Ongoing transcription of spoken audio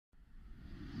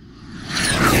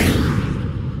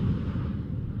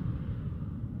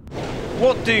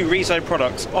what do Riso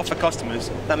products offer customers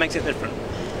that makes it different?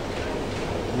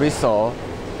 Riso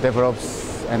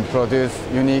develops and produce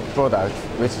unique products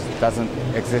which doesn't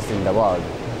exist in the world.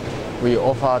 We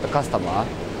offer the customer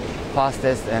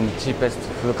fastest and cheapest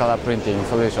full color printing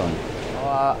solution.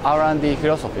 Our R&D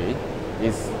philosophy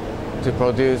is to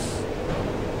produce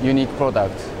unique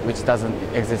products which doesn't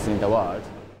exist in the world.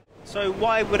 So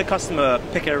why would a customer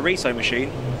pick a Riso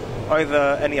machine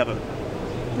over any other?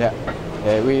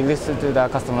 We listen to the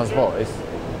customer's voice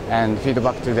and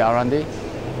feedback to the R&D.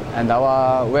 And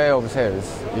our way of sales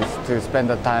is to spend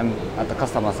the time at the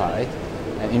customer side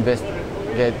and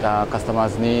investigate the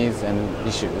customer's needs and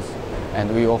issues.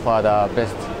 And we offer the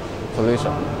best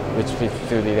solution which fits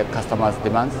to the customer's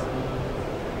demands.